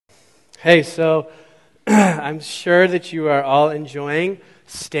Hey, so I'm sure that you are all enjoying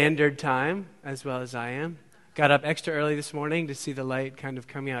standard time as well as I am. Got up extra early this morning to see the light kind of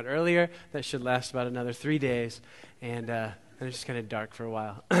coming out earlier. That should last about another 3 days, and then it's just kind of dark for a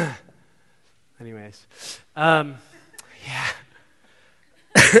while. Anyways, yeah.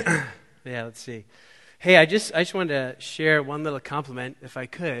 Yeah, let's see. Hey, I just wanted to share one little compliment, if I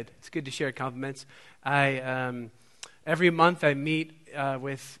could. It's good to share compliments. Every month I meet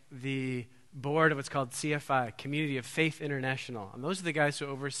with the board of what's called CFI, Community of Faith International. And those are the guys who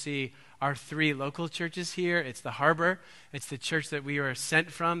oversee our 3 local churches here. It's the Harbor. It's the church that we were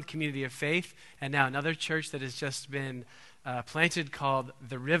sent from, the Community of Faith. And now another church that has just been planted called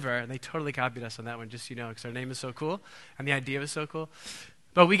The River. And they totally copied us on that one, just so you know, because our name is so cool and the idea was so cool.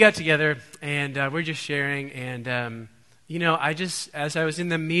 But we got together and we're just sharing. And, as I was in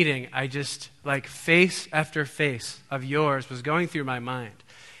the meeting, face after face of yours was going through my mind.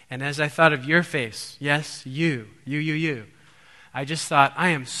 And as I thought of your face, yes, you, I just thought,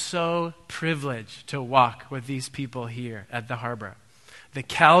 I am so privileged to walk with these people here at the Harbor. The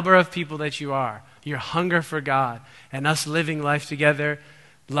caliber of people that you are, your hunger for God, and us living life together,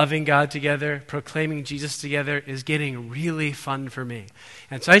 loving God together, proclaiming Jesus together is getting really fun for me.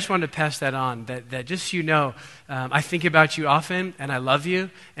 And so I just wanted to pass that on, that just so you know, I think about you often, and I love you,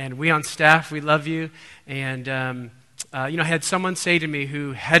 and we on staff, we love you, and I had someone say to me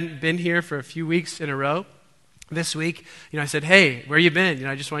who hadn't been here for a few weeks in a row this week, I said, hey, where you been?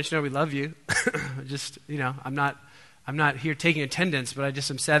 I just want you to know we love you. I'm not here taking attendance, but I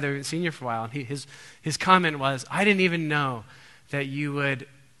just am sad that we haven't seen you for a while. And his comment was, I didn't even know that you would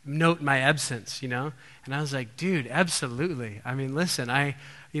note my absence, And I was like, dude, absolutely. I mean, listen, I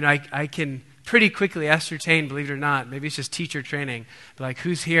can pretty quickly ascertain, believe it or not, maybe it's just teacher training, but like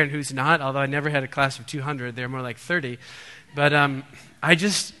who's here and who's not, although I never had a class of 200, they're more like 30. But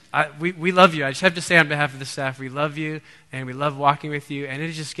we love you. I just have to say on behalf of the staff, we love you, and we love walking with you, and it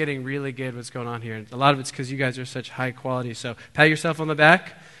is just getting really good what's going on here. And a lot of it's because you guys are such high quality. So pat yourself on the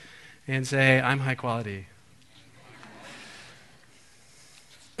back and say, I'm high quality.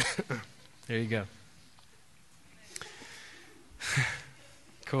 There you go.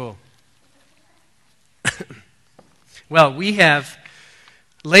 Cool. Well, we have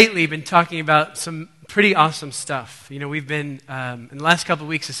lately been talking about some pretty awesome stuff. We've been, in the last couple of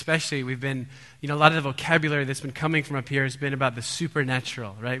weeks especially, we've been, a lot of the vocabulary that's been coming from up here has been about the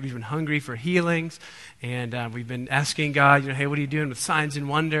supernatural, right? We've been hungry for healings, and we've been asking God, hey, what are you doing with signs and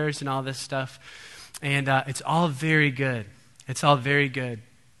wonders and all this stuff? And it's all very good. It's all very good.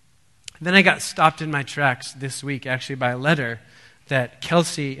 Then I got stopped in my tracks this week, actually, by a letter that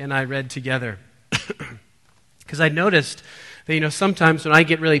Kelsey and I read together. Because I noticed that, sometimes when I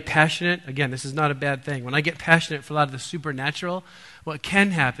get really passionate, again, this is not a bad thing. When I get passionate for a lot of the supernatural, what can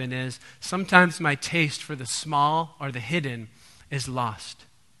happen is sometimes my taste for the small or the hidden is lost.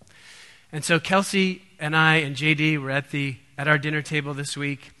 And so Kelsey and I and JD were at our dinner table this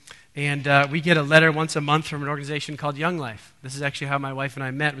week, and we get a letter once a month from an organization called Young Life. This is actually how my wife and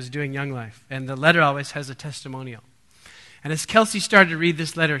I met, was doing Young Life. And the letter always has a testimonial. And as Kelsey started to read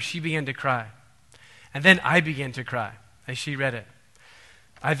this letter, she began to cry. And then I began to cry as she read it.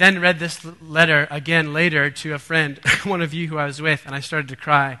 I then read this letter again later to a friend, one of you who I was with, and I started to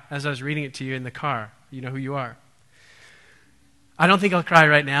cry as I was reading it to you in the car. You know who you are. I don't think I'll cry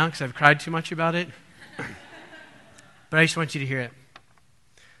right now because I've cried too much about it. But I just want you to hear it.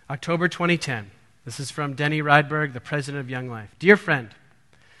 October 2010. This is from Denny Rydberg, the president of Young Life. Dear friend,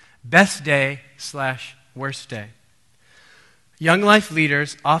 best day/worst day. Young Life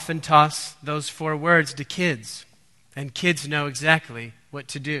leaders often toss those 4 words to kids, and kids know exactly what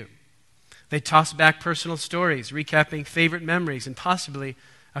to do. They toss back personal stories, recapping favorite memories, and possibly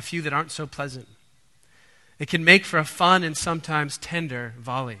a few that aren't so pleasant. It can make for a fun and sometimes tender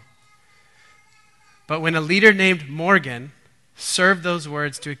volley. But when a leader named Morgan served those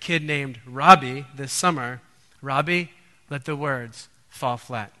words to a kid named Robbie this summer, Robbie let the words fall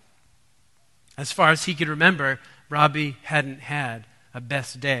flat. As far as he could remember, Robbie hadn't had a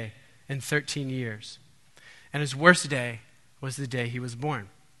best day in 13 years. And his worst day was the day he was born.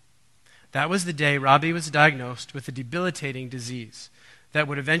 That was the day Robbie was diagnosed with a debilitating disease that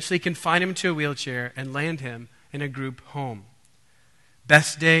would eventually confine him to a wheelchair and land him in a group home.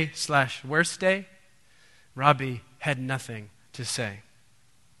 Best day/worst day, Robbie had nothing to say.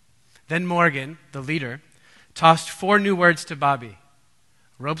 Then Morgan, the leader, tossed 4 new words to Bobby.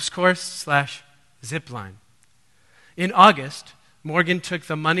 Ropes course/zip line. In August, Morgan took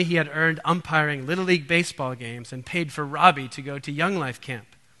the money he had earned umpiring Little League baseball games and paid for Robbie to go to Young Life camp.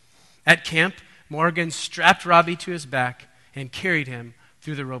 At camp, Morgan strapped Robbie to his back and carried him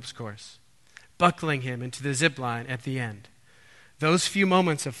through the ropes course, buckling him into the zip line at the end. Those few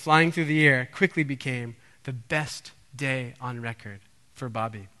moments of flying through the air quickly became the best day on record for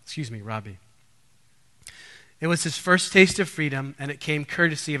Robbie. It was his first taste of freedom, and it came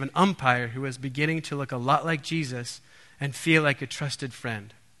courtesy of an umpire who was beginning to look a lot like Jesus and feel like a trusted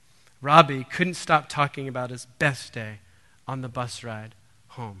friend. Robbie couldn't stop talking about his best day on the bus ride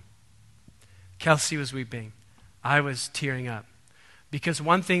home. Kelsey was weeping. I was tearing up. Because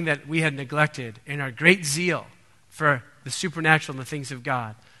one thing that we had neglected in our great zeal for the supernatural and the things of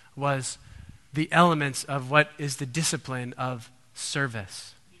God was the elements of what is the discipline of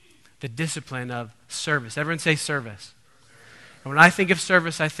service. The discipline of service. Everyone say service. And when I think of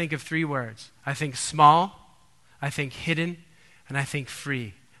service, I think of three words. I think small, I think hidden, and I think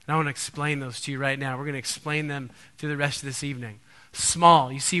free. And I want to explain those to you right now. We're going to explain them through the rest of this evening.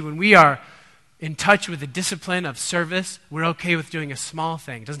 Small. You see, when we are in touch with the discipline of service, we're okay with doing a small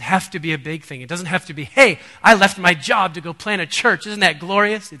thing. It doesn't have to be a big thing. It doesn't have to be, hey, I left my job to go plant a church. Isn't that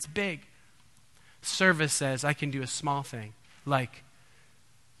glorious? It's big. Service says I can do a small thing, like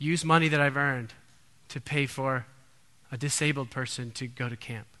use money that I've earned to pay for a disabled person to go to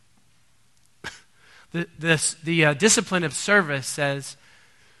camp. The discipline of service says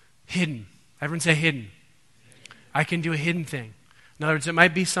hidden. Everyone say hidden. I can do a hidden thing. In other words, it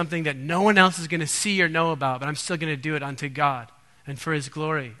might be something that no one else is going to see or know about, but I'm still going to do it unto God and for His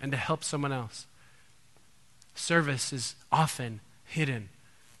glory and to help someone else. Service is often hidden.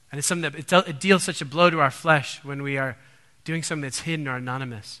 And it's something that it deals such a blow to our flesh when we are doing something that's hidden or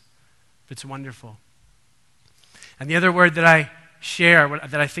anonymous. But it's wonderful. And the other word that I share,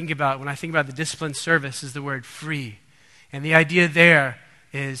 that I think about when I think about the disciplined service, is the word free. And the idea there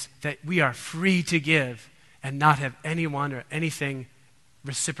is that we are free to give and not have anyone or anything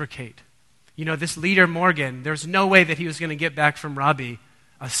reciprocate. You know, this leader, Morgan, there's no way that he was going to get back from Robbie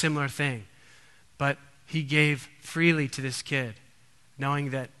a similar thing. But he gave freely to this kid, knowing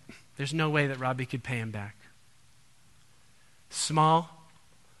that there's no way that Robbie could pay him back. Small,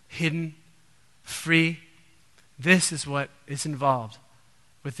 hidden, free. This is what is involved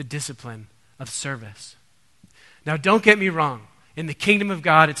with the discipline of service. Now, don't get me wrong. In the kingdom of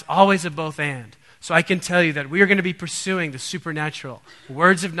God, it's always a both and. So I can tell you that we are going to be pursuing the supernatural,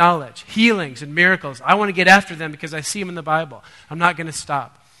 words of knowledge, healings, and miracles. I want to get after them because I see them in the Bible. I'm not going to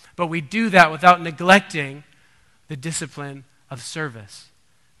stop. But we do that without neglecting the discipline of service,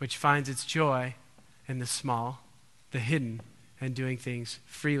 which finds its joy in the small, the hidden, and doing things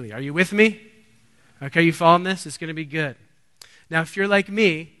freely. Are you with me? Okay, are you following this? It's going to be good. Now, if you're like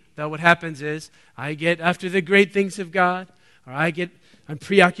me, though, what happens is I get after the great things of God, or I'm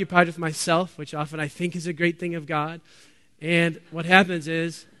preoccupied with myself, which often I think is a great thing of God. And what happens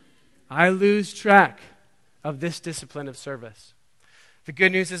is I lose track of this discipline of service. The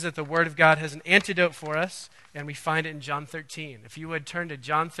good news is that the Word of God has an antidote for us, and we find it in John 13. If you would turn to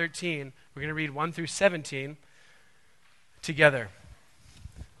John 13, we're going to read 1 through 17 together.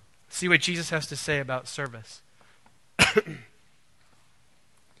 See what Jesus has to say about service.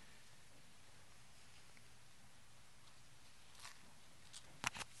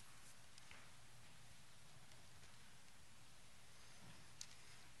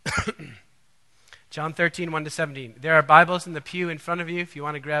 John 13, 1 to 17. There are Bibles in the pew in front of you if you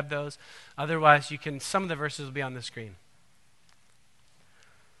want to grab those. Otherwise, some of the verses will be on the screen.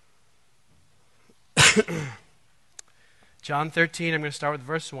 John 13, I'm going to start with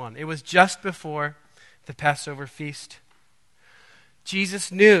verse 1. It was just before the Passover feast.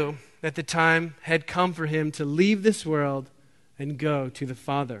 Jesus knew that the time had come for him to leave this world and go to the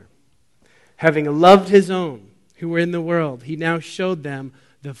Father. Having loved his own who were in the world, he now showed them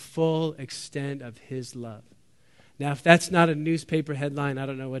the full extent of his love. Now, if that's not a newspaper headline, I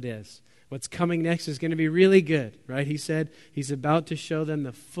don't know what is. What's coming next is going to be really good, right? He said he's about to show them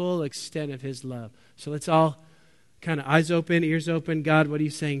the full extent of his love. So let's all kind of eyes open, ears open. God, what are you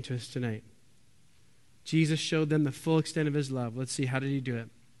saying to us tonight? Jesus showed them the full extent of his love. Let's see, how did he do it?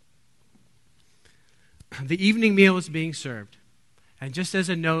 The evening meal was being served. And just as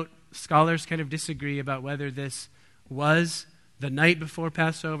a note, scholars kind of disagree about whether this was the night before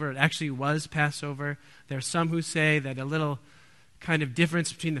Passover. It actually was Passover. There are some who say that a little kind of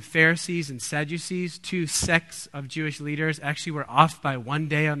difference between the Pharisees and Sadducees, two sects of Jewish leaders, actually were off by one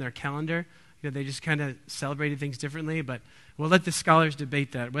day on their calendar. You know, they just kind of celebrated things differently, but we'll let the scholars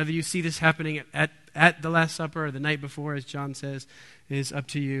debate that. Whether you see this happening at the Last Supper or the night before, as John says, is up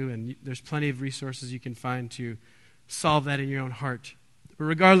to you, and there's plenty of resources you can find to solve that in your own heart. But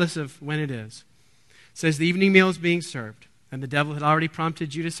regardless of when it is, it says the evening meal is being served. And the devil had already prompted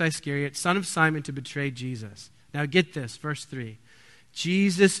Judas Iscariot, son of Simon, to betray Jesus. Now get this, verse 3.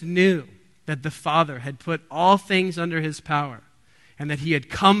 Jesus knew that the Father had put all things under his power and that he had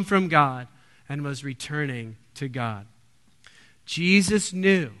come from God and was returning to God. Jesus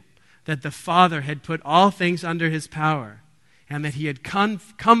knew that the Father had put all things under his power and that he had come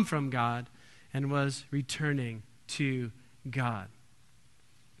from God and was returning to God.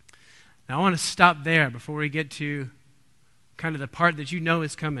 Now I want to stop there before we get to kind of the part that you know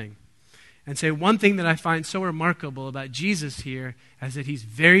is coming and say one thing that I find so remarkable about Jesus here is that he's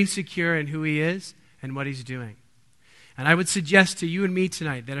very secure in who he is and what he's doing. And I would suggest to you and me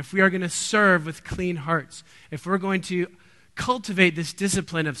tonight that if we are going to serve with clean hearts, if we're going to cultivate this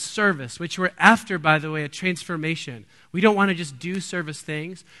discipline of service, which we're after, by the way, a transformation. We don't want to just do service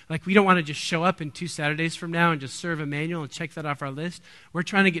things. Like we don't want to just show up in 2 Saturdays from now and just serve Emmanuel and check that off our list. We're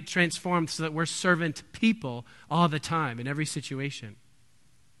trying to get transformed so that we're servant people all the time in every situation.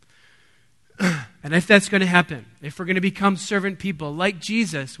 And if that's going to happen, if we're going to become servant people like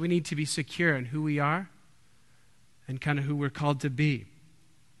Jesus, we need to be secure in who we are and kind of who we're called to be.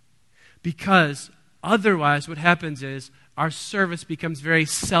 Because otherwise what happens is our service becomes very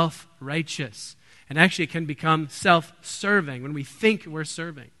self-righteous. And actually it can become self-serving when we think we're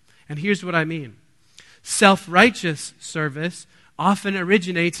serving. And here's what I mean. Self-righteous service often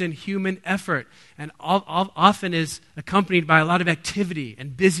originates in human effort and often is accompanied by a lot of activity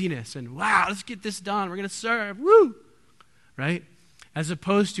and busyness and, wow, let's get this done. We're going to serve. Woo! Right? As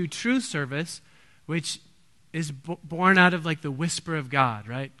opposed to true service, which is born out of like the whisper of God,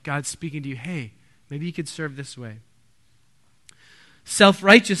 right? God speaking to you, hey, maybe you could serve this way.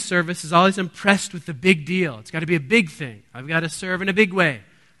 Self-righteous service is always impressed with the big deal. It's got to be a big thing. I've got to serve in a big way.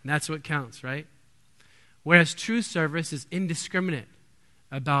 And that's what counts, right? Whereas true service is indiscriminate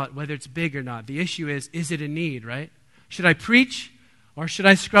about whether it's big or not. The issue is it a need, right? Should I preach or should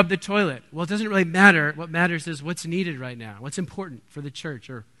I scrub the toilet? Well, it doesn't really matter. What matters is what's needed right now, what's important for the church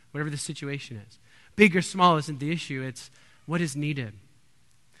or whatever the situation is. Big or small isn't the issue. It's what is needed.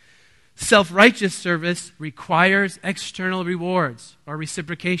 Self-righteous service requires external rewards or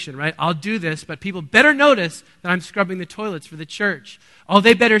reciprocation, right? I'll do this, but people better notice that I'm scrubbing the toilets for the church. Oh,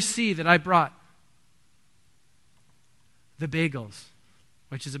 they better see that I brought the bagels,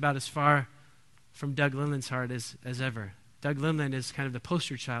 which is about as far from Doug Lindland's heart as ever. Doug Lindland is kind of the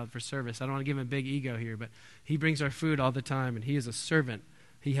poster child for service. I don't want to give him a big ego here, but he brings our food all the time, and he is a servant.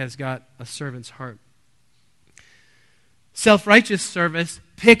 He has got a servant's heart. Self-righteous service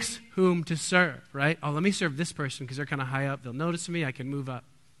picks whom to serve, right? Oh, let me serve this person because they're kind of high up. They'll notice me. I can move up.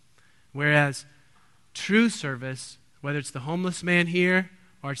 Whereas true service, whether it's the homeless man here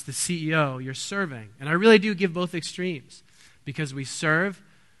or it's the CEO, you're serving. And I really do give both extremes because we serve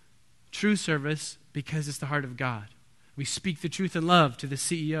true service because it's the heart of God. We speak the truth in love to the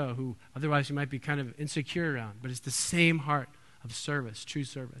CEO who otherwise you might be kind of insecure around, but it's the same heart of service, true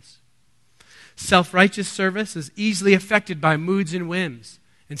service. Self-righteous service is easily affected by moods and whims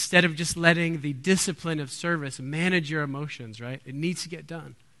instead of just letting the discipline of service manage your emotions, right? It needs to get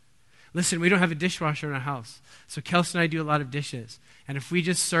done. Listen, we don't have a dishwasher in our house, so Kelsey and I do a lot of dishes. And if we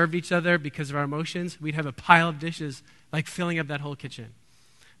just served each other because of our emotions, we'd have a pile of dishes like filling up that whole kitchen.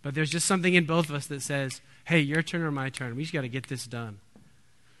 But there's just something in both of us that says, hey, your turn or my turn. We just got to get this done.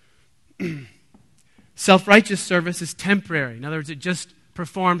 Self-righteous service is temporary. In other words, it just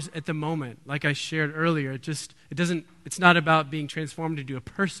performs at the moment. Like I shared earlier, it's not about being transformed into a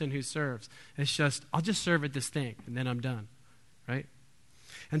person who serves. It's just, I'll just serve at this thing, and then I'm done, right?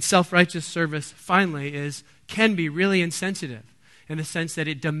 And self-righteous service, finally, can be really insensitive in the sense that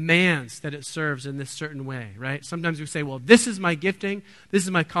it demands that it serves in this certain way, right? Sometimes we say, well, this is my gifting, this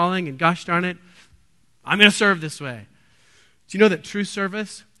is my calling, and gosh darn it, I'm going to serve this way. Do you know that true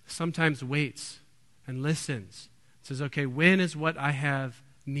service sometimes waits and listens? It says, okay, when is what I have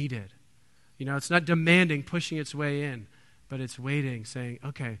needed? You know, it's not demanding, pushing its way in, but it's waiting, saying,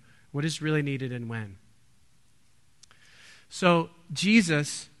 okay, what is really needed and when? So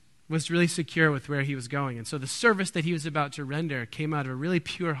Jesus was really secure with where he was going. And so the service that he was about to render came out of a really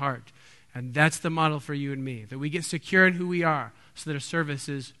pure heart. And that's the model for you and me, that we get secure in who we are so that our service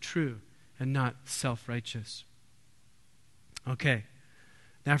is true and not self-righteous. Okay.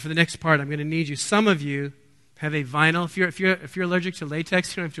 Now for the next part, I'm going to need you. Some of you have a vinyl. If you're allergic to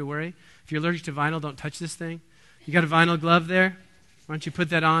latex, you don't have to worry. If you're allergic to vinyl, don't touch this thing. You got a vinyl glove there? Why don't you put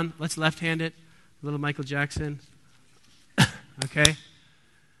that on? Let's left-hand it. A little Michael Jackson. Okay?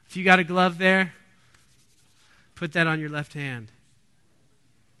 If you got a glove there, put that on your left hand.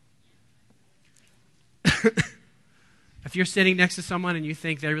 If you're sitting next to someone and you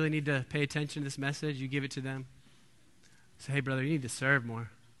think they really need to pay attention to this message, you give it to them. Say, hey, brother, you need to serve more.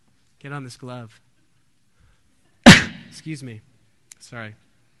 Get on this glove. Excuse me. Sorry.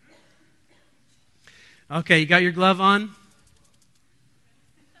 Okay, you got your glove on?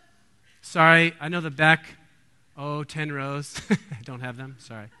 Sorry, I know the back, 10 rows. I don't have them.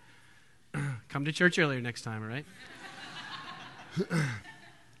 Sorry. Come to church earlier next time, all right?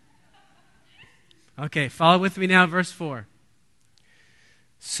 Okay, follow with me now, verse 4.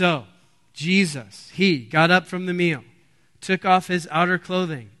 So, Jesus, he got up from the meal, took off his outer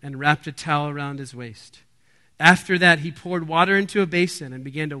clothing, and wrapped a towel around his waist. After that, he poured water into a basin and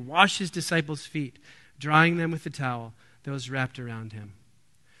began to wash his disciples' feet, drying them with the towel that was wrapped around him.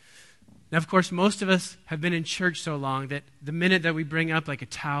 Now, of course, most of us have been in church so long that the minute that we bring up like a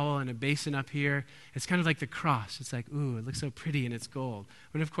towel and a basin up here, it's kind of like the cross. It's like, ooh, it looks so pretty and it's gold.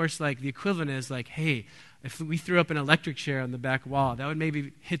 But of course, like the equivalent is like, hey, if we threw up an electric chair on the back wall, that would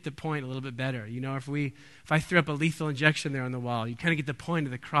maybe hit the point a little bit better. You know, if I threw up a lethal injection there on the wall, you kind of get the point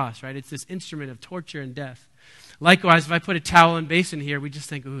of the cross, right? It's this instrument of torture and death. Likewise, if I put a towel and basin here, we just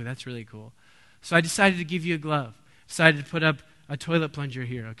think, ooh, that's really cool. So I decided to give you a glove. Decided to put up a toilet plunger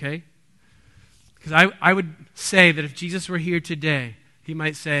here, okay? Because I would say that if Jesus were here today, he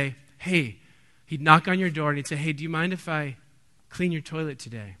might say, hey, he'd knock on your door and he'd say, hey, do you mind if I clean your toilet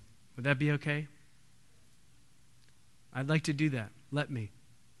today? Would that be okay? I'd like to do that. Let me.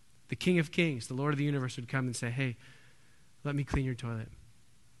 The King of Kings, the Lord of the universe would come and say, hey, let me clean your toilet.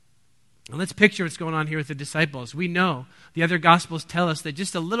 And let's picture what's going on here with the disciples. We know the other Gospels tell us that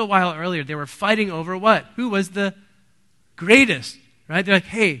just a little while earlier they were fighting over what? Who was the greatest, right? They're like,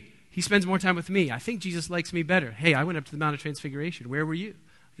 hey, he spends more time with me. I think Jesus likes me better. Hey, I went up to the Mount of Transfiguration. Where were you?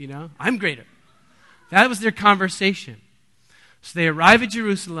 You know, I'm greater. That was their conversation. So they arrive at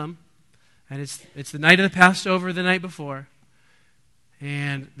Jerusalem, and it's the night of the Passover the night before,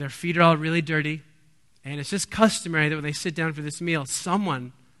 and their feet are all really dirty, and it's just customary that when they sit down for this meal,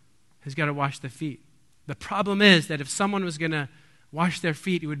 someone has got to wash the feet. The problem is that if someone was going to wash their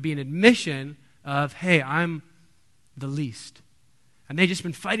feet, it would be an admission of, hey, I'm the least. And they've just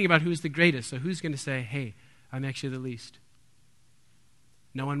been fighting about who's the greatest. So who's going to say, hey, I'm actually the least?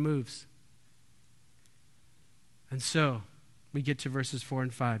 No one moves. And so we get to verses 4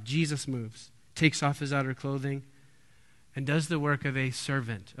 and 5. Jesus moves, takes off his outer clothing, and does the work of a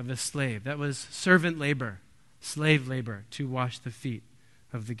servant, of a slave. That was servant labor, slave labor, to wash the feet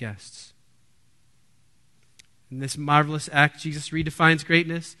of the guests. In this marvelous act, Jesus redefines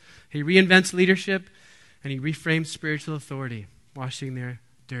greatness. He reinvents leadership, and he reframes spiritual authority, washing their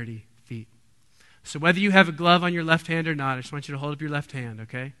dirty feet. So whether you have a glove on your left hand or not, I just want you to hold up your left hand,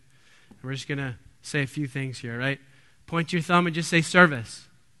 okay? And we're just going to say a few things here, right? Point to your thumb and just say service.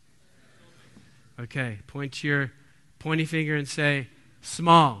 Okay. Point to your pointy finger and say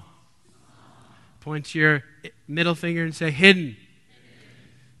small. Point to your middle finger and say hidden.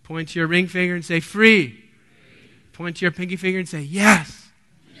 Point to your ring finger and say free. Point to your pinky finger and say yes.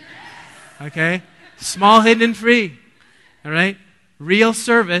 Okay? Small, hidden, and free. All right? Real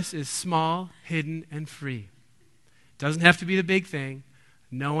service is small, hidden, and free. Doesn't have to be the big thing.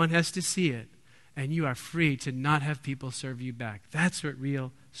 No one has to see it. And you are free to not have people serve you back. That's what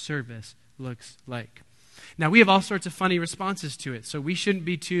real service looks like. Now, we have all sorts of funny responses to it, so we shouldn't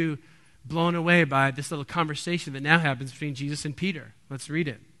be too blown away by this little conversation that now happens between Jesus and Peter. Let's read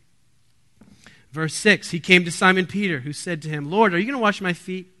it. Verse 6, he came to Simon Peter, who said to him, Lord, are you going to wash my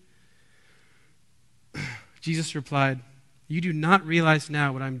feet? Jesus replied, you do not realize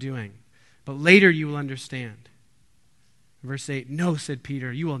now what I'm doing, but later you will understand. Verse 8, no, said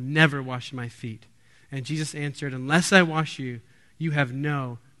Peter, you will never wash my feet. And Jesus answered, unless I wash you, you have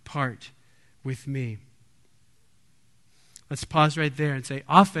no part with me. Let's pause right there and say,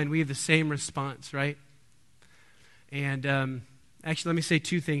 often we have the same response, right? And actually, let me say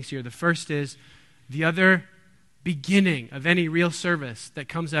two things here. The first is, the other beginning of any real service that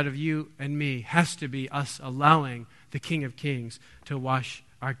comes out of you and me has to be us allowing the King of Kings to wash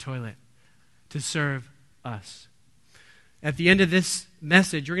our toilet, to serve us. At the end of this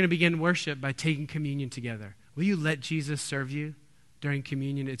message, we're going to begin worship by taking communion together. Will you let Jesus serve you during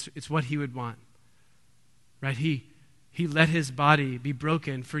communion? It's what he would want, right? He let his body be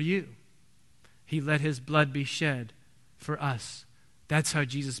broken for you. He let his blood be shed for us. That's how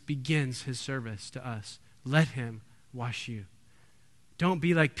Jesus begins his service to us. Let him wash you. Don't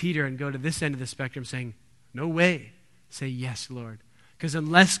be like Peter and go to this end of the spectrum saying, no way. Say, yes, Lord. Because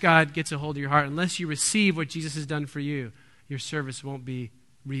unless God gets a hold of your heart, unless you receive what Jesus has done for you, your service won't be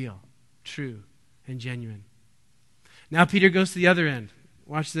real, true, and genuine. Now Peter goes to the other end.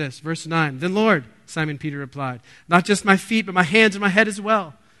 Watch this, verse 9. Then Lord, Simon Peter replied, not just my feet, but my hands and my head as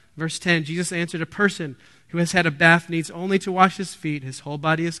well. Verse 10, Jesus answered, a person who has had a bath needs only to wash his feet. His whole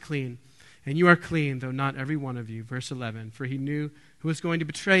body is clean. And you are clean, though not every one of you. Verse 11, for he knew who was going to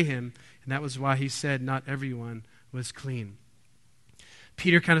betray him, and that was why he said not everyone was clean.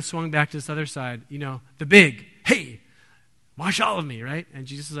 Peter kind of swung back to this other side, the big, hey, wash all of me, right? And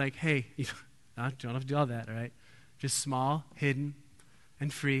Jesus is like, hey, you don't have to do all that, all right? Just small, hidden,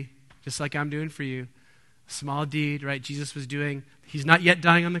 and free, just like I'm doing for you. Small deed, right? Jesus was doing, he's not yet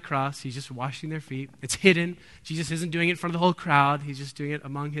dying on the cross. He's just washing their feet. It's hidden. Jesus isn't doing it in front of the whole crowd. He's just doing it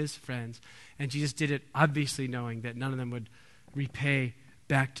among his friends. And Jesus did it obviously knowing that none of them would repay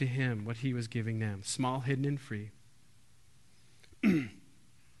back to him what he was giving them. Small, hidden, and free.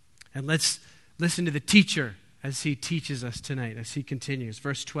 And let's listen to the teacher as he teaches us tonight, as he continues.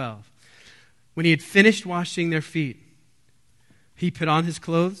 Verse 12. When he had finished washing their feet, he put on his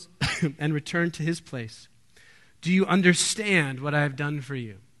clothes and returned to his place. Do you understand what I have done for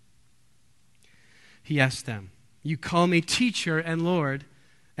you? He asked them. You call me teacher and Lord,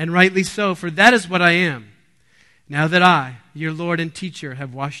 and rightly so, for that is what I am. Now that I, your Lord and teacher,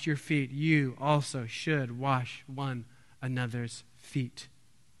 have washed your feet, you also should wash one another's feet.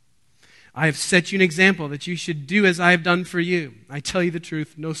 I have set you an example that you should do as I have done for you. I tell you the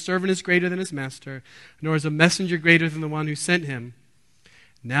truth, no servant is greater than his master, nor is a messenger greater than the one who sent him.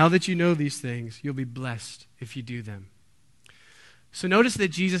 Now that you know these things, you'll be blessed if you do them. So notice that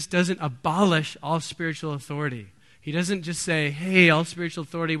Jesus doesn't abolish all spiritual authority. He doesn't just say, hey, all spiritual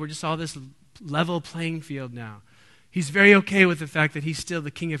authority, we're just all this level playing field now. He's very okay with the fact that he's still the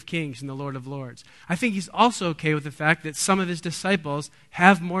King of Kings and the Lord of Lords. I think he's also okay with the fact that some of his disciples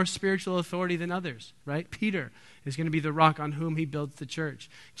have more spiritual authority than others, right? Peter is going to be the rock on whom he builds the church.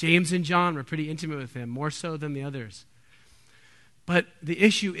 James and John were pretty intimate with him, more so than the others. But the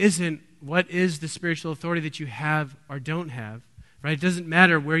issue isn't what is the spiritual authority that you have or don't have, right? It doesn't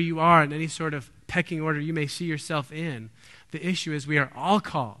matter where you are in any sort of pecking order you may see yourself in. The issue is we are all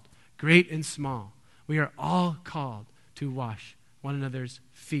called, great and small. We are all called to wash one another's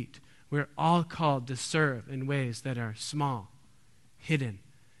feet. We're all called to serve in ways that are small, hidden,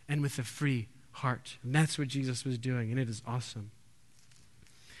 and with a free heart. And that's what Jesus was doing, and it is awesome.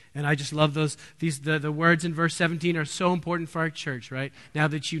 And I just love those. The words in verse 17 are so important for our church, right? Now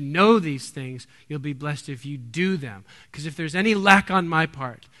that you know these things, you'll be blessed if you do them. Because if there's any lack on my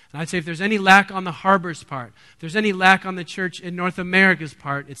part, and I'd say if there's any lack on the Harbor's part, if there's any lack on the church in North America's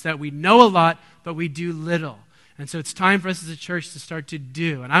part, it's that we know a lot, but we do little. And so it's time for us as a church to start to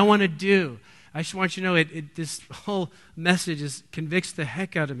do. And I want to do. I just want you to know this whole message convicts the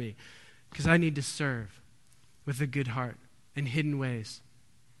heck out of me because I need to serve with a good heart in hidden ways.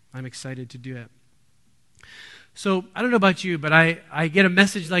 I'm excited to do it. So I don't know about you, but I get a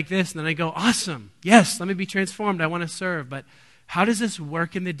message like this and then I go, awesome. Yes, let me be transformed. I want to serve. But how does this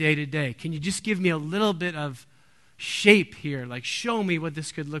work in the day-to-day? Can you just give me a little bit of shape here? Like show me what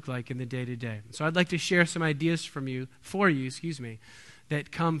this could look like in the day-to-day. So I'd like to share some ideas for you,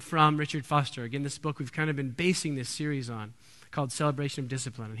 that come from Richard Foster. Again, this book we've kind of been basing this series on called Celebration of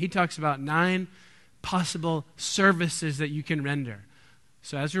Discipline. And he talks about 9 possible services that you can render.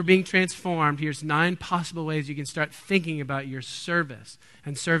 So as we're being transformed, here's 9 possible ways you can start thinking about your service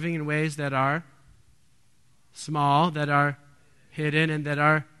and serving in ways that are small, that are hidden, and that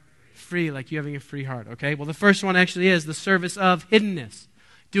are free, like you having a free heart, okay? Well, the first one actually is the service of hiddenness,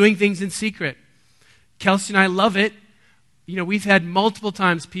 doing things in secret. Kelsey and I love it. You know, we've had multiple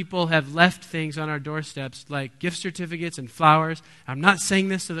times people have left things on our doorsteps like gift certificates and flowers. I'm not saying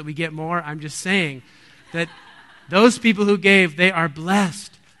this so that we get more. I'm just saying that those people who gave, they are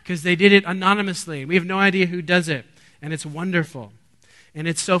blessed because they did it anonymously. We have no idea who does it, and it's wonderful. And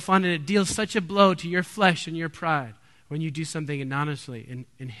it's so fun, and it deals such a blow to your flesh and your pride when you do something anonymously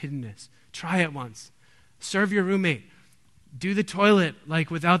in hiddenness. Try it once. Serve your roommate. Do the toilet like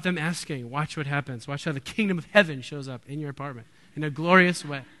without them asking. Watch what happens. Watch how the kingdom of heaven shows up in your apartment in a glorious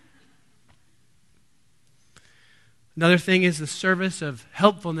way. Another thing is the service of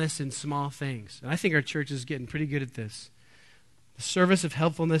helpfulness in small things. And I think our church is getting pretty good at this. The service of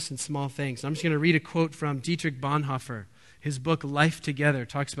helpfulness in small things. I'm just going to read a quote from Dietrich Bonhoeffer. His book, Life Together,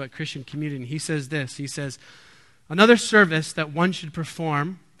 talks about Christian community. He says this. He says, another service that one should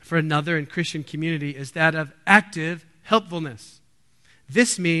perform for another in Christian community is that of active helpfulness.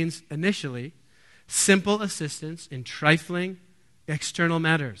 This means, initially, simple assistance in trifling external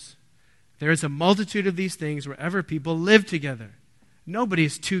matters. There is a multitude of these things wherever people live together. Nobody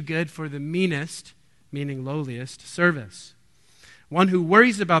is too good for the meanest, meaning lowliest, service. One who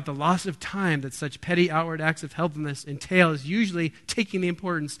worries about the loss of time that such petty outward acts of helpfulness entail is usually taking the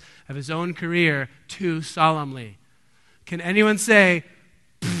importance of his own career too solemnly. Can anyone say,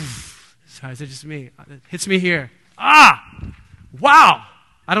 sorry, is it just me? It hits me here. Wow!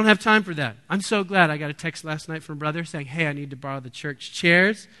 I don't have time for that. I'm so glad. I got a text last night from a brother saying, hey, I need to borrow the church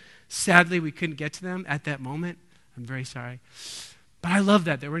chairs. Sadly, we couldn't get to them at that moment. I'm very sorry. But I love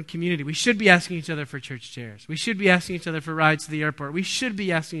that we're in community. We should be asking each other for church chairs. We should be asking each other for rides to the airport. We should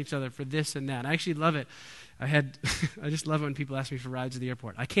be asking each other for this and that. I actually love it. I just love it when people ask me for rides to the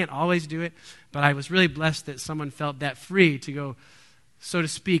airport. I can't always do it, but I was really blessed that someone felt that free to go, so to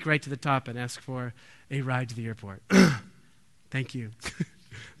speak, right to the top and ask for a ride to the airport. Thank you.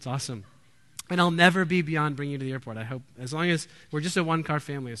 It's awesome. And I'll never be beyond bringing you to the airport. I hope, as long as we're just a one-car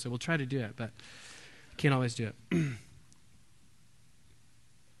family, so we'll try to do it, but can't always do it.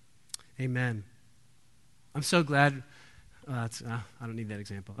 Amen. I'm so glad. I don't need that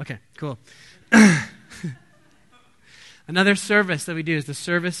example. Okay, cool. Another service that we do is the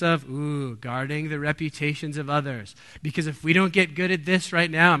service of, guarding the reputations of others. Because if we don't get good at this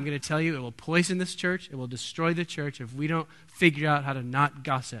right now, I'm going to tell you, it will poison this church. It will destroy the church if we don't figure out how to not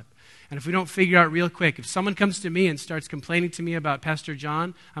gossip. And if we don't figure out real quick, if someone comes to me and starts complaining to me about Pastor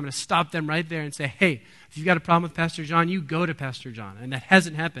John, I'm going to stop them right there and say, hey, if you've got a problem with Pastor John, you go to Pastor John. And that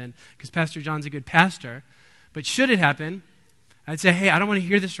hasn't happened because Pastor John's a good pastor. But should it happen, I'd say, hey, I don't want to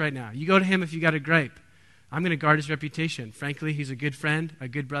hear this right now. You go to him if you got a gripe. I'm going to guard his reputation. Frankly, he's a good friend, a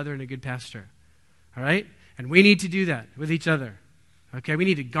good brother, and a good pastor. All right? And we need to do that with each other. Okay? We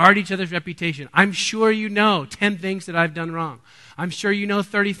need to guard each other's reputation. I'm sure you know 10 things that I've done wrong. I'm sure you know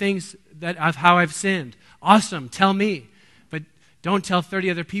 30 things of how I've sinned. Awesome. Tell me. But don't tell 30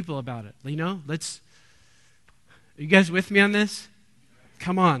 other people about it. You know? Are you guys with me on this?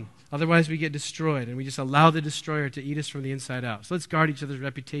 Come on. Otherwise, we get destroyed, and we just allow the destroyer to eat us from the inside out. So let's guard each other's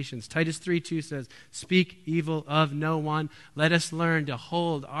reputations. Titus 3:2 says, speak evil of no one. Let us learn to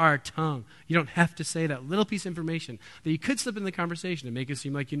hold our tongue. You don't have to say that little piece of information that you could slip in the conversation and make it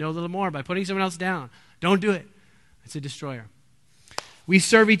seem like you know a little more by putting someone else down. Don't do it. It's a destroyer. We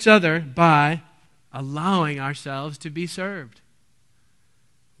serve each other by allowing ourselves to be served.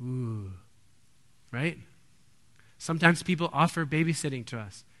 Ooh. Right? Sometimes people offer babysitting to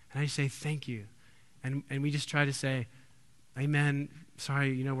us. And I say, thank you. And we just try to say, amen,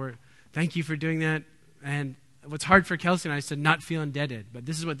 sorry, thank you for doing that. And what's hard for Kelsey and I is to not feel indebted. But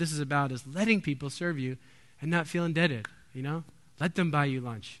this is what this is about, is letting people serve you and not feel indebted, Let them buy you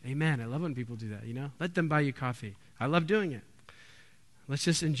lunch. Amen. I love when people do that, Let them buy you coffee. I love doing it. Let's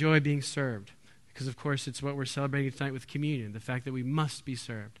just enjoy being served. Because, of course, it's what we're celebrating tonight with communion, the fact that we must be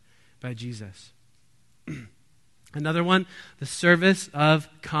served by Jesus. Another one, the service of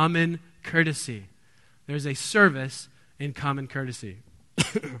common courtesy. There's a service in common courtesy.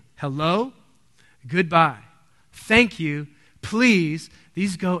 Hello, goodbye, thank you, please.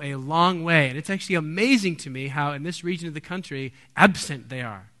 These go a long way. And it's actually amazing to me how in this region of the country absent they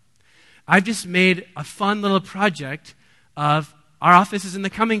are. I've just made a fun little project of our office is in the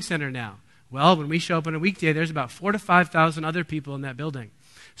Cumming Center now. Well, when we show up on a weekday, there's about 4,000 to 5,000 other people in that building.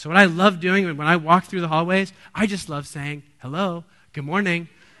 So what I love doing when I walk through the hallways, I just love saying, hello, good morning,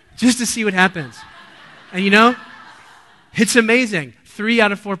 just to see what happens. And it's amazing. 3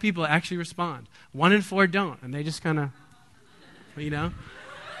 out of 4 people actually respond. 1 in 4 don't. And they just kind of,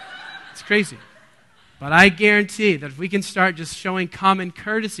 it's crazy. But I guarantee that if we can start just showing common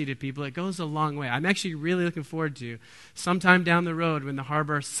courtesy to people, it goes a long way. I'm actually really looking forward to sometime down the road when the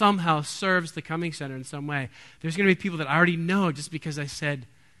harbor somehow serves the Cumming Center in some way. There's going to be people that I already know just because I said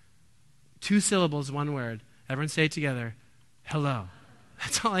 2 syllables, 1 word. Everyone say it together. Hello.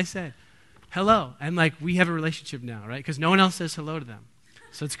 That's all I said. Hello. And we have a relationship now, right? Because no one else says hello to them.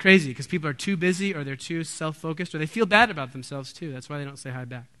 So it's crazy because people are too busy or they're too self-focused or they feel bad about themselves too. That's why they don't say hi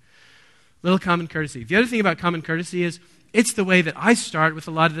back. Little common courtesy. The other thing about common courtesy is it's the way that I start with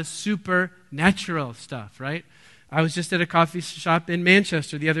a lot of the supernatural stuff, right? I was just at a coffee shop in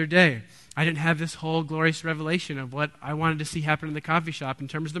Manchester the other day. I didn't have this whole glorious revelation of what I wanted to see happen in the coffee shop in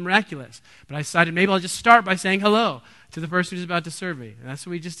terms of the miraculous. But I decided maybe I'll just start by saying hello to the person who's about to serve me. And that's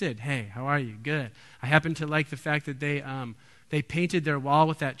what we just did. Hey, how are you? Good. I happen to like the fact that they painted their wall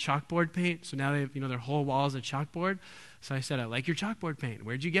with that chalkboard paint. So now their whole wall is a chalkboard. So I said, I like your chalkboard paint.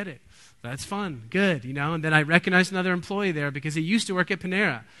 Where'd you get it? That's fun. Good, And then I recognized another employee there because he used to work at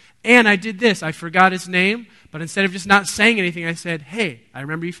Panera. And I did this. I forgot his name, but instead of just not saying anything, I said, hey, I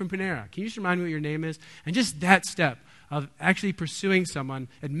remember you from Panera. Can you just remind me what your name is? And just that step of actually pursuing someone,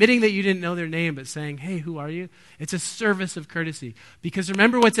 admitting that you didn't know their name, but saying, hey, who are you? It's a service of courtesy. Because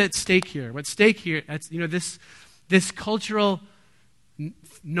remember what's at stake here. What's at stake here, this cultural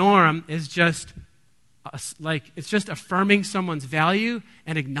norm is just it's just affirming someone's value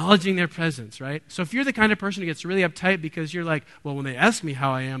and acknowledging their presence, right? So if you're the kind of person who gets really uptight because you're like, well, when they ask me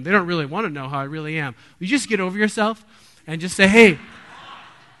how I am, they don't really want to know how I really am. You just get over yourself and just say, hey,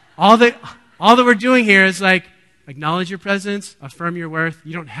 All that we're doing here is like, acknowledge your presence, affirm your worth.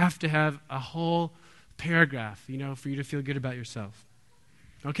 You don't have to have a whole paragraph, for you to feel good about yourself.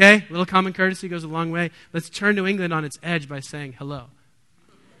 Okay? A little common courtesy goes a long way. Let's turn New England on its edge by saying hello.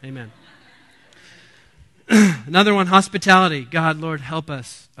 Amen. Another one, hospitality. God, Lord, help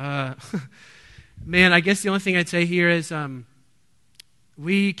us. Man, I guess the only thing I'd say here is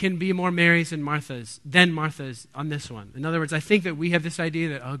we can be more Marys than Marthas on this one. In other words, I think that we have this idea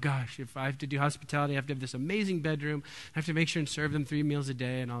that, oh gosh, if I have to do hospitality, I have to have this amazing bedroom, I have to make sure and serve them 3 meals a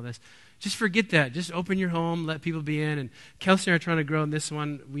day and all this. Just forget that. Just open your home, let people be in. And Kelsey and I are trying to grow in this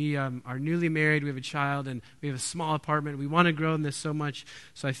one. We are newly married, we have a child, and we have a small apartment. We want to grow in this so much,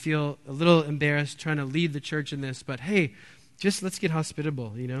 so I feel a little embarrassed trying to lead the church in this. But hey, just let's get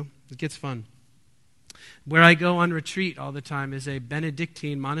hospitable, It gets fun. Where I go on retreat all the time is a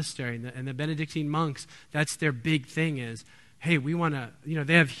Benedictine monastery, and the Benedictine monks, that's their big thing is, hey, we want to,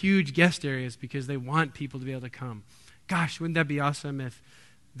 they have huge guest areas because they want people to be able to come. Gosh, wouldn't that be awesome if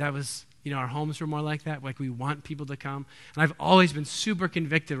that was, our homes were more like that, like we want people to come. And I've always been super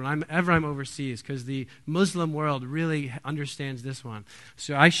convicted whenever I'm overseas because the Muslim world really understands this one.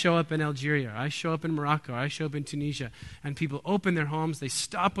 So I show up in Algeria, I show up in Morocco, I show up in Tunisia, and people open their homes, they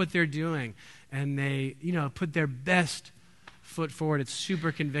stop what they're doing, and they, put their best foot forward. It's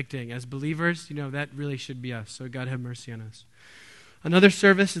super convicting. As believers, that really should be us. So God have mercy on us. Another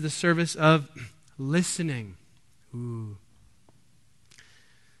service is the service of listening. Ooh.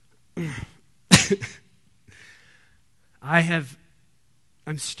 I'm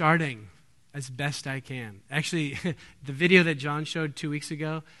starting as best I can. Actually, the video that John showed 2 weeks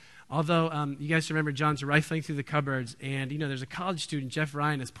ago, although you guys remember John's rifling through the cupboards, and there's a college student, Jeff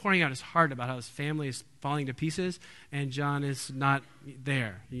Ryan, is pouring out his heart about how his family is falling to pieces, and John is not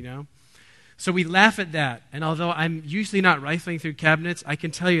there, So we laugh at that, and although I'm usually not rifling through cabinets, I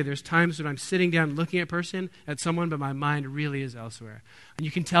can tell you there's times when I'm sitting down looking at someone, but my mind really is elsewhere. And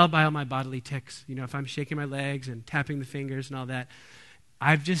you can tell by all my bodily tics, if I'm shaking my legs and tapping the fingers and all that.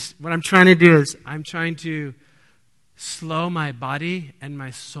 What I'm trying to do is I'm trying to slow my body and my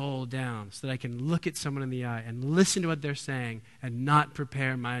soul down so that I can look at someone in the eye and listen to what they're saying and not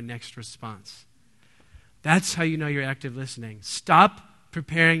prepare my next response. That's how you know you're active listening. Stop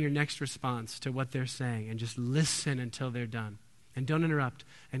preparing your next response to what they're saying and just listen until they're done. And don't interrupt.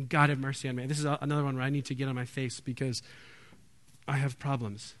 And God have mercy on me. This is another one where I need to get on my face because I have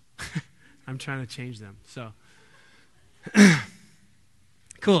problems. I'm trying to change them. So,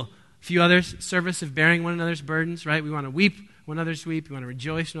 cool. A few others. Service of bearing one another's burdens, right? We want to weep when others weep. We want to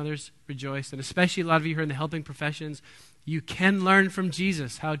rejoice when others rejoice. And especially a lot of you who are in the helping professions, you can learn from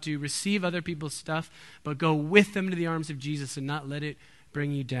Jesus how to receive other people's stuff, but go with them to the arms of Jesus and not let it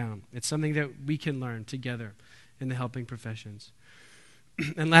bring you down. It's something that we can learn together in the helping professions.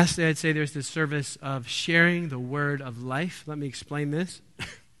 And lastly, I'd say there's this service of sharing the word of life. Let me explain this.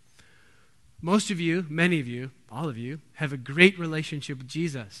 Most of you, many of you, all of you, have a great relationship with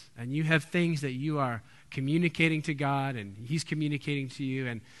Jesus, and you have things that you are communicating to God, and He's communicating to you.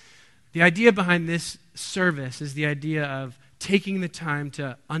 And the idea behind this service is the idea of taking the time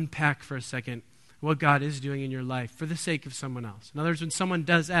to unpack for a second what God is doing in your life for the sake of someone else. In other words, when someone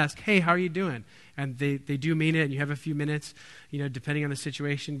does ask, hey, how are you doing? And they do mean it, and you have a few minutes, depending on the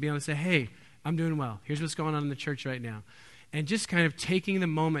situation, be able to say, hey, I'm doing well. Here's what's going on in the church right now. And just kind of taking the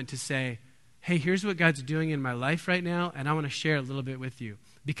moment to say, hey, here's what God's doing in my life right now, and I want to share a little bit with you.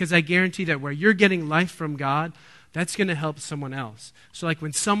 Because I guarantee that where you're getting life from God, that's going to help someone else. So like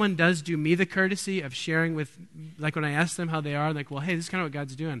when someone does do me the courtesy of sharing with, like when I ask them how they are, like, well, hey, this is kind of what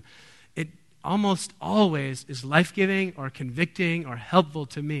God's doing. It almost always is life-giving or convicting or helpful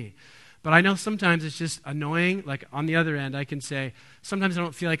to me. But I know sometimes it's just annoying. Like on the other end, I can say, sometimes I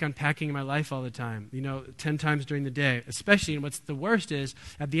don't feel like unpacking my life all the time, 10 times during the day. Especially, and what's the worst is,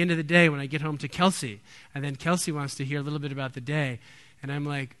 at the end of the day when I get home to Kelsey, and then Kelsey wants to hear a little bit about the day, and I'm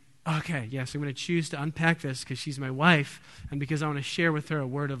like, okay, yes, I'm going to choose to unpack this because she's my wife, and because I want to share with her a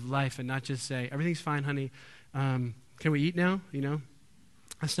word of life and not just say, everything's fine, honey. Can we eat now?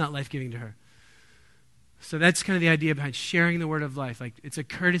 That's not life-giving to her. So that's kind of the idea behind sharing the word of life. Like it's a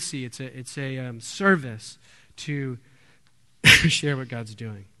courtesy, it's a service to share what God's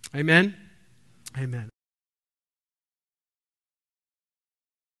doing. Amen? Amen.